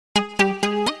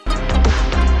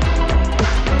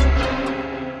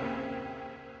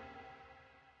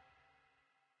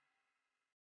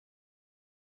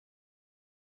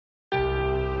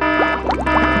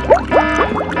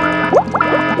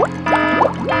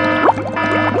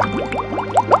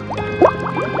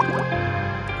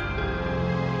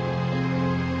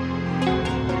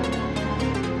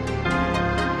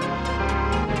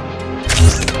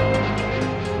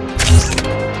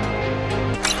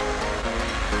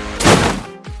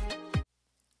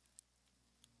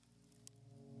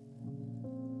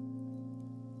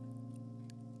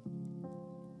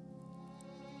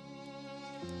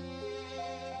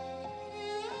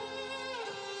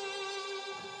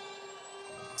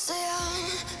Say I'm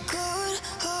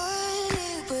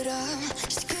good-hearted, but I'm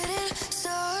just getting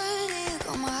started.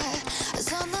 Got my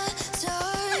eyes on the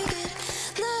target.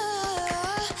 No,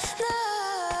 no.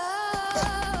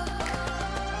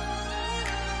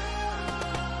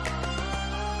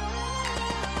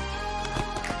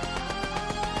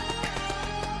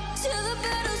 Till the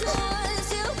battle's won,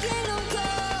 till kingdom come.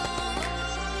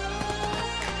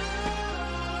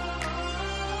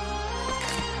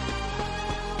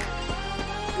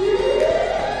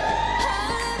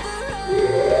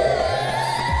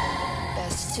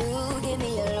 Best to give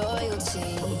me your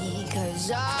loyalty, 'cause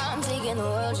I'm taking the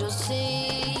world, you'll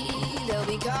see. They'll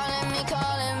be calling me,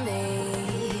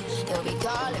 they'll be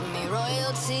calling me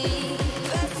royalty.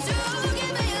 Best to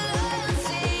give me your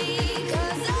loyalty,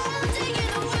 'cause I'm taking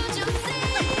the world, you'll see.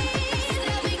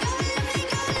 They'll be calling me,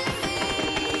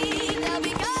 they'll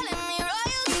be calling me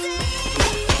royalty.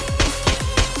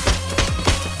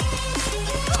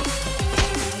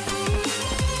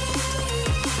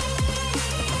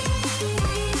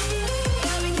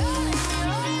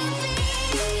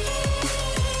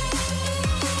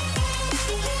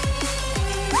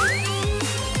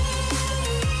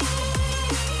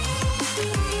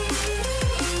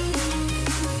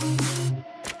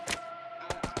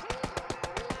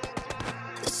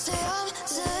 Say I'm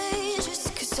dangerous,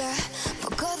 'cause I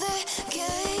broke all the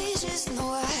cages. No,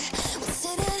 I will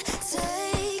sit and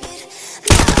take it.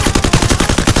 No,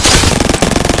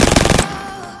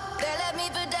 they left me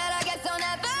for dead, I guess I'll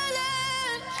never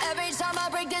learn. Every time I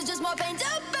break, there's just more pain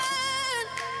to burn.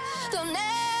 They'll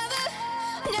never,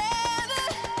 never,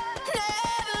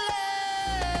 never learn.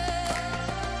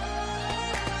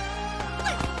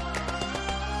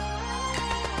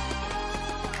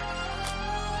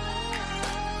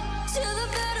 Till the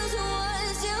battle's won,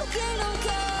 till kingdom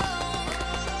come.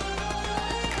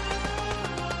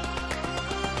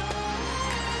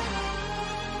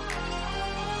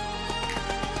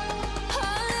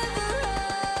 I'll never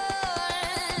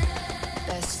run.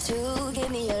 Best to give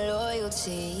me your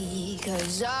loyalty,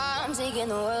 'cause I'm taking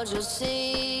the world, you'll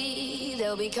see.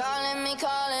 They'll be calling me,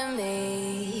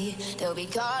 they'll be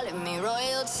calling me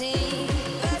royalty.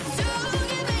 Best to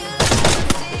give me your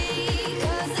loyalty,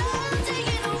 'cause I'm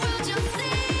taking the world, you'll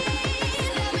see.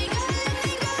 They'll be calling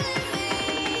me,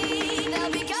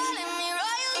 they'll be calling me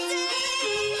royalty.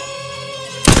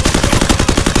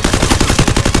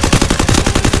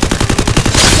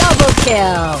 Double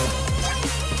kill!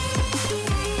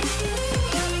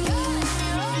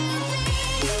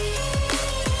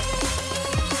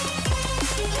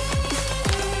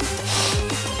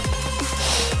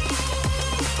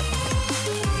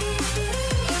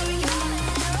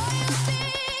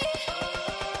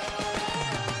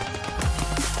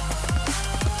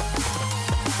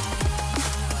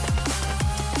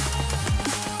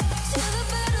 Till the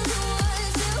battle's won,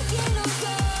 till kingdom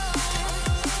come.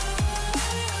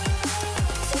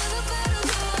 Till the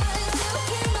battle's won, till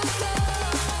kingdom come.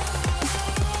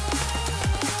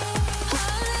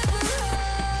 I'll never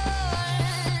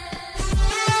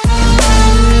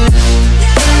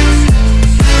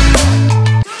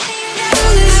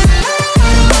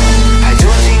I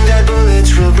don't think that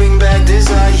bullets will bring back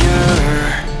desire.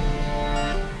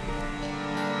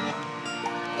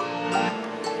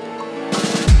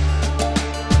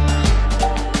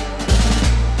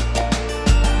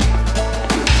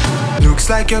 Looks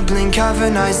like a blink of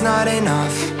an eye's not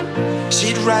enough.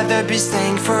 She'd rather be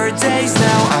staying for days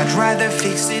now. I'd rather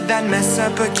fix it than mess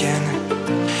up again.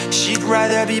 She'd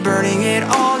rather be burning it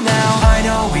all now. I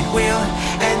know it will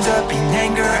end up in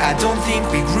anger. I don't think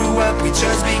we grew up, we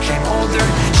just became older.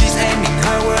 She's aiming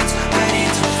her words, ready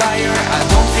to fire. I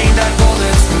don't think that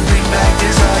bullets will bring back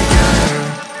desire.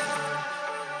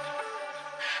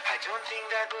 I don't think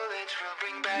that bullets will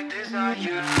bring back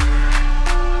desire.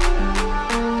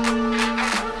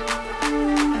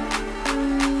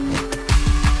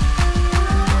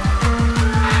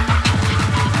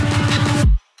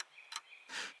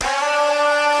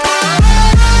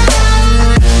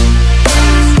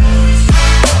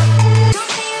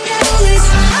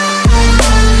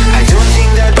 I don't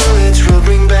think that bullets will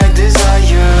bring back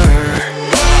desire.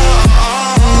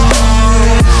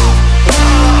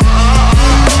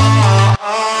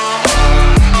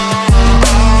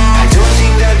 I don't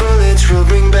think that bullets will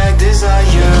bring back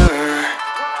desire.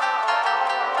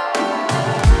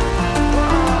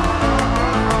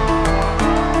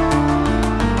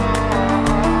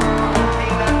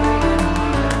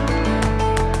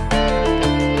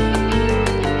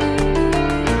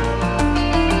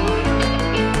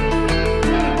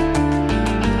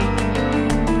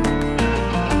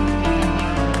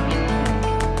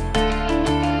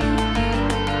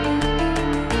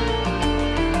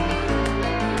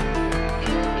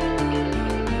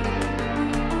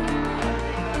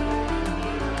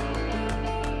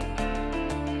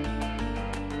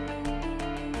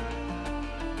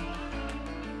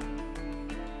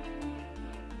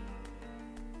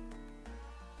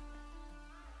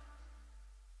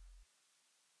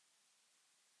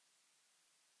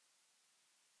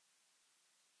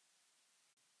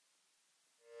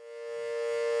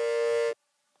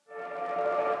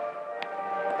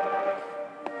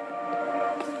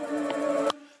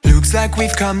 Looks like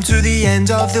we've come to the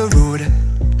end of the road.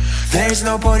 There's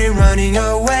no point in running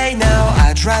away now.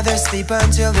 I'd rather sleep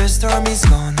until the storm is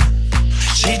gone.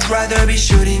 She'd rather be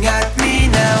shooting at me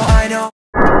now, I know.